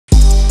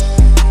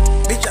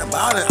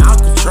Loud and out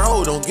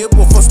control. Don't give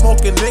a fuck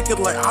smoking niggas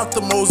like out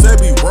the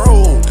Mosebby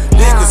Road.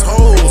 Niggas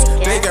hoes,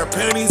 they got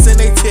panties and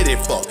they titty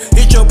fuck.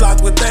 Hit your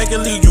block with that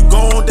and leave you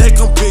gone, they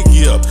come pick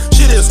you up.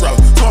 Shit is rough.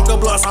 Talking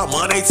blunts, I'm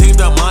on they team,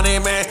 the money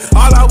man.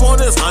 All I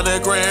want is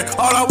 100 grand.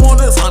 All I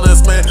want is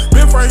hundreds, man.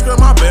 Ben Franklin,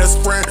 my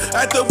best friend.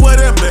 At the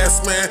wedding,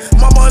 best man.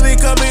 My money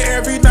coming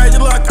every night, you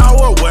like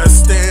our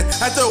West End.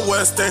 At the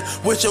West End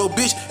with your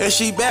bitch and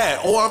she bad.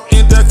 Or I'm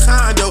in the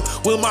condo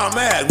with my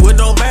mag, with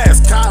no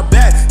mask, cop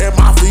back and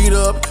my feet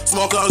up.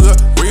 Smoke a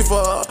good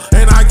reefer.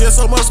 And I get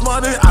so much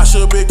money, I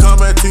should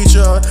become a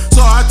teacher.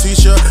 So I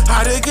teach her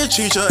how to get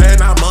cheaper.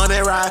 And I'm money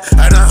right.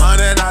 And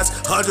 100 nights,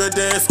 100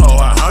 days, or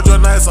 100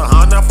 nights,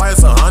 100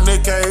 fights,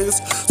 100 Ks.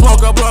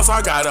 Smoke a blunt,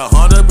 I got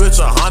 100 bitch,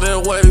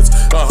 100 ways,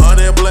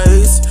 100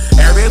 blaze.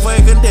 Every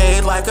fucking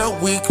day like a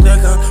week,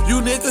 nigga.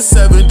 You niggas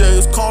 7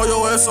 days, call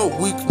your ass a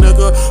week,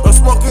 nigga. I'm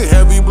smoking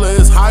heavy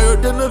blaze, higher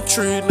than a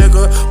tree,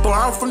 nigga. But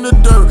I'm from the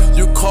dirt,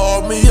 you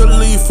call me a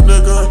leaf,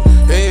 nigga.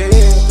 Hey,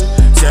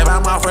 said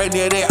my friend,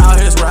 yeah, they out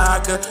his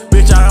rocker.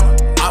 Bitch, I'm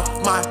off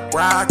my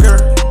rocker,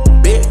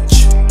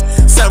 bitch.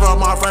 Said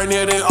my friend,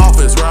 yeah, they off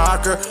his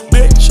rocker.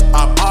 Bitch,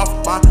 I'm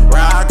off my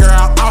rocker,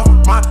 I'm off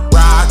my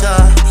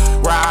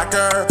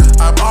rocker,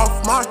 I'm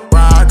off my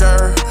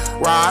rocker,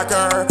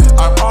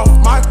 I'm off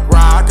my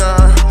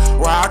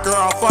rocker,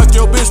 I'll fuck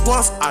your bitch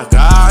once, I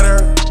got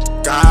her,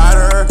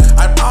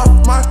 I'm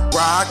off my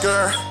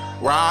rocker,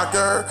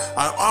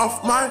 I'm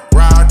off my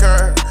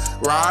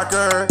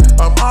rocker,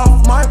 I'm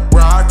off my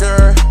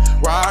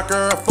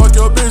rocker, fuck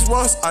your bitch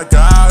once, I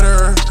got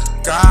her,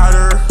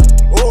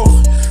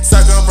 oh.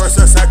 Second verse,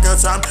 the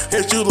second time,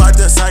 hit you like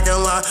the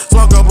second line.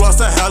 Smoke a blunt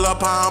to hella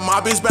pound. My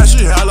bitch bet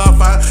she hella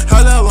fine.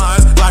 Hella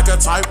lines like a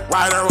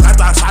typewriter. At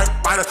that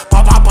typewriter,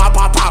 pop, pop, pop,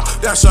 pop, pop.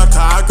 That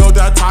Chicago,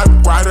 that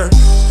typewriter.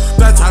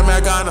 That time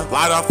I got a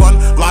lot of fun,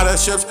 lot of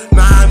chips.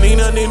 Nah,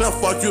 Nina,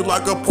 fuck you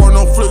like a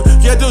porno flick.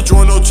 Yeah, the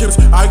joint no chips.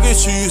 I get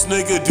cheese,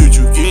 nigga, did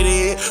you get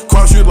it?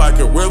 Cross you like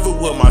a river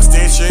with my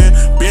stanchion,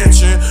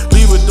 benching.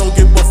 Leave it, don't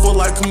get buffalo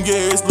like them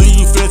gas, leave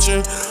you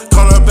flinching.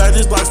 Call up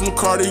badges like some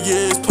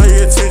Cartiers,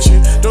 pay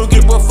attention. Don't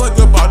give a fuck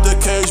about the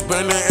cage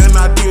bending, and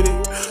I did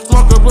it.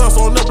 Smoke a blunt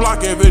on the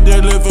block every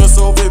day, living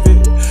so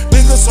vivid.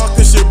 Niggas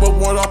talking shit, but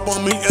one up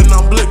on me and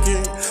I'm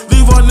blicking.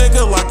 Leave a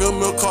nigga like a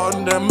milk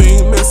carton that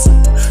mean missing.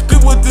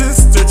 Good with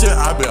this stitching,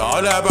 I be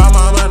all about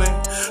my money.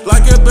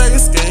 Like a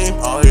base game,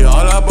 all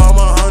about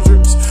my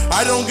hundreds.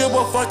 I don't give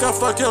a fuck, I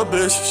fuck your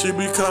bitch, she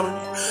be coming.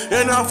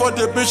 And I fuck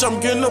the bitch, I'm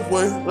getting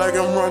away like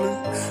I'm running.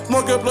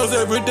 Smoking blunts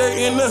every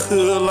day in the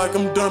hood like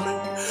I'm dummy.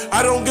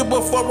 I don't give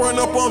a fuck, run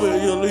up on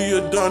me, you leave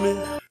you done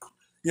it.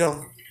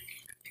 Yo.